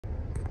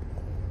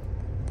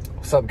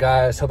What's up,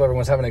 guys? Hope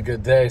everyone's having a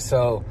good day.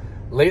 So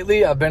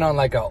lately I've been on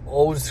like a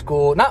old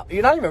school, not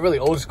even really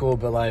old school,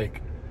 but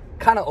like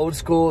kind of old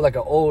school, like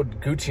an old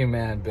Gucci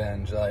Mane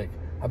binge. Like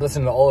I've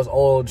listened to all his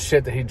old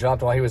shit that he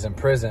dropped while he was in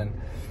prison.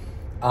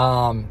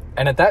 And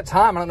at that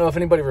time, I don't know if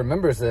anybody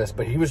remembers this,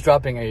 but he was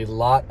dropping a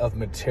lot of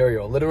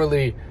material.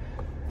 Literally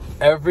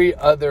every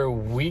other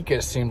week,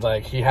 it seemed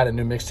like he had a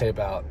new mixtape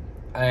out.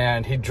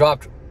 And he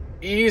dropped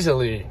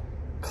easily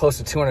close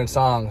to 200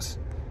 songs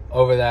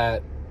over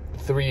that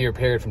 3-year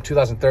period from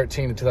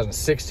 2013 to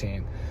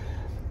 2016.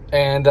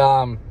 And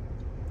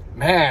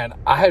man,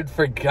 I had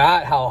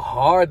forgot how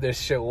hard this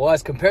shit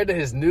was compared to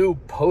his new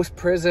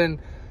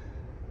post-prison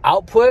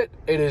output.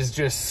 It is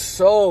just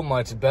so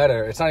much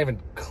better. It's not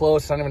even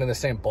close. It's not even in the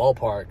same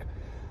ballpark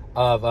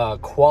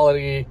of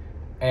quality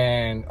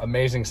and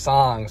amazing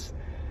songs.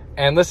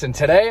 And listen,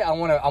 today I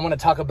want to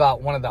talk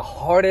about one of the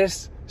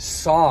hardest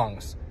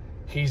songs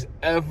he's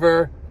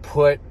ever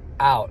put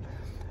out.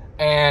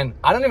 And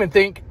I don't even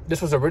think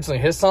this was originally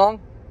his song,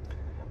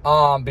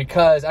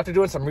 because after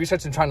doing some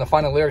research and trying to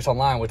find the lyrics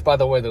online, which, by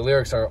the way, the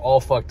lyrics are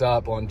all fucked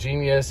up on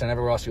Genius and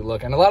everywhere else you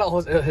look. And a lot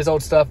of his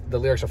old stuff, the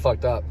lyrics are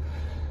fucked up.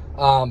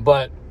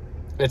 But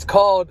it's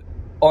called,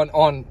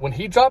 on when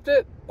he dropped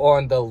it,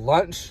 on the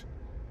Lunch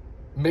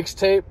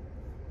mixtape,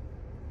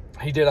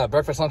 he did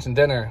breakfast, lunch, and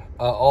dinner.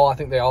 I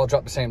think they all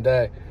dropped the same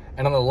day.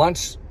 And on the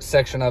Lunch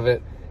section of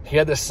it, he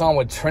had this song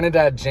with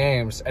Trinidad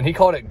James, and he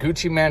called it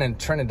Gucci Mane and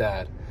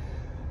Trinidad.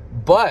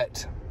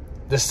 But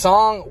the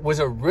song was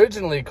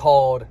originally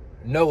called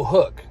No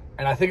Hook.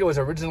 And I think it was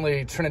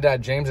originally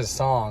Trinidad James's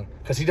song,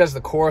 because he does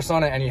the chorus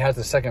on it and he has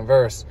the second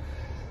verse.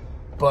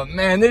 But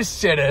man, this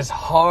shit is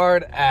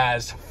hard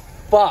as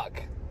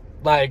fuck.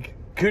 Like,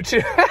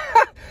 Gucci,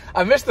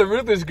 I miss the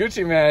ruthless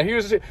Gucci Mane.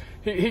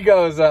 He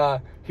goes,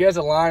 he has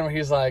a line where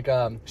he's like,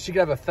 she could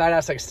have a fat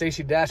ass like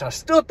Stacey Dash, I'll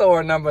still throw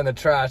her number in the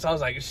trash. I was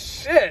like,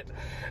 shit.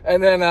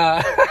 And then,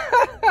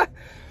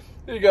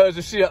 he goes,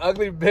 if she an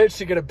ugly bitch,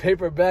 she get a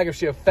paper bag. If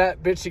she a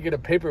fat bitch, she get a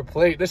paper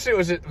plate. This shit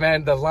was just,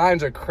 man, the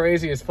lines are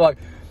crazy as fuck.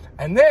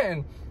 And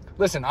then,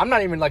 listen, I'm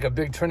not even like a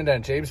big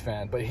Trinidad James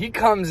fan, but he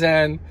comes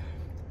in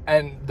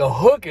and the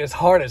hook is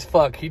hard as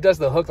fuck. He does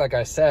the hook, like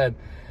I said.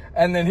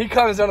 And then he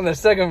comes out on the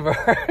second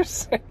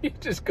verse and he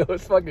just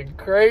goes fucking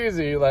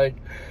crazy. Like,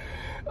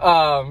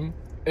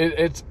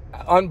 it's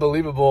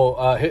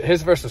unbelievable.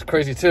 His verse was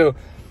crazy too.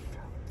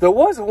 There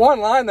was one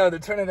line though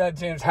that Trinidad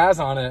James has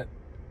on it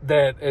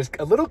that is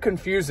a little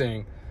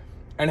confusing,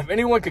 and if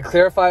anyone could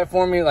clarify it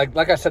for me, like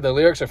I said, the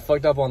lyrics are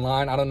fucked up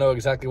online. I don't know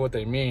exactly what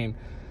they mean,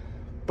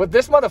 but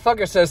this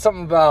motherfucker says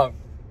something about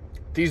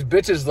these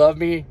bitches love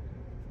me,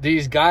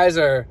 these guys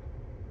are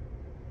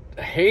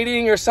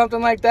hating or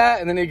something like that,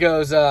 and then he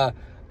goes, I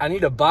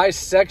need a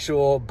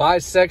bisexual,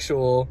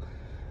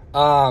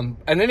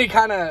 and then he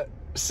kind of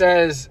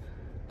says,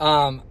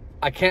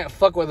 I can't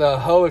fuck with a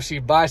hoe if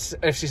she's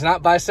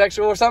not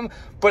bisexual or something.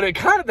 But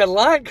the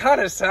line kind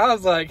of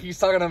sounds like he's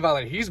talking about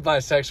like he's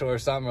bisexual or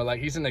something, or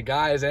like he's into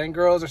guys and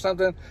girls or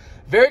something.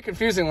 Very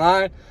confusing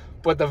line,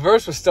 but the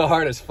verse was still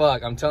hard as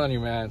fuck. I'm telling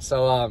you, man.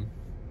 So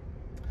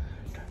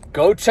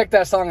go check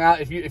that song out.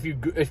 If you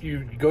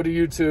go to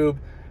YouTube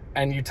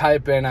and you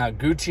type in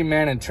Gucci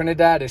Mane and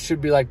Trinidad, it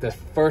should be like the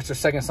first or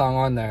second song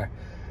on there.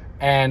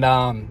 And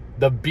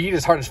the beat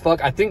is hard as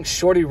fuck. I think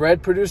Shorty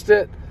Red produced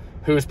it,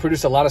 who's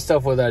produced a lot of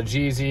stuff with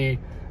Jeezy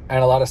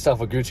and a lot of stuff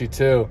with Gucci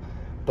too.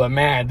 But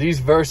man, these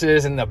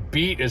verses and the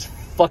beat is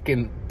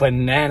fucking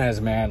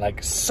bananas, man.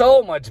 Like,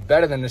 so much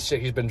better than the shit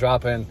he's been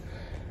dropping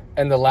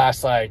in the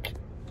last like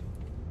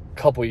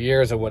couple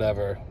years or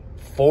whatever.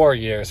 4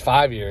 years,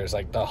 5 years.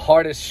 Like, the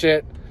hardest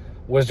shit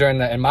was during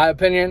that, in my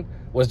opinion,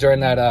 was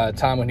during that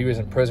time when he was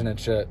in prison and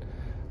shit.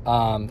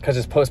 Because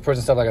his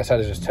post-prison stuff, like I said,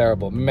 is just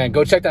terrible. Man,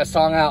 go check that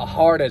song out.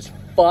 Hard as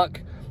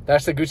fuck.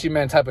 That's the Gucci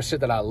Mane type of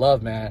shit that I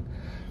love, man.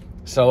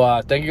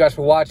 So thank you guys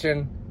for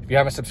watching. If you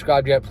haven't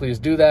subscribed yet, please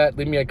do that.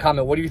 Leave me a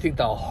comment. What do you think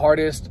the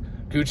hardest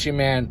Gucci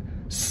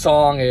Mane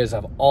song is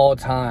of all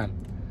time?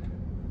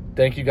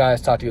 Thank you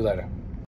guys. Talk to you later.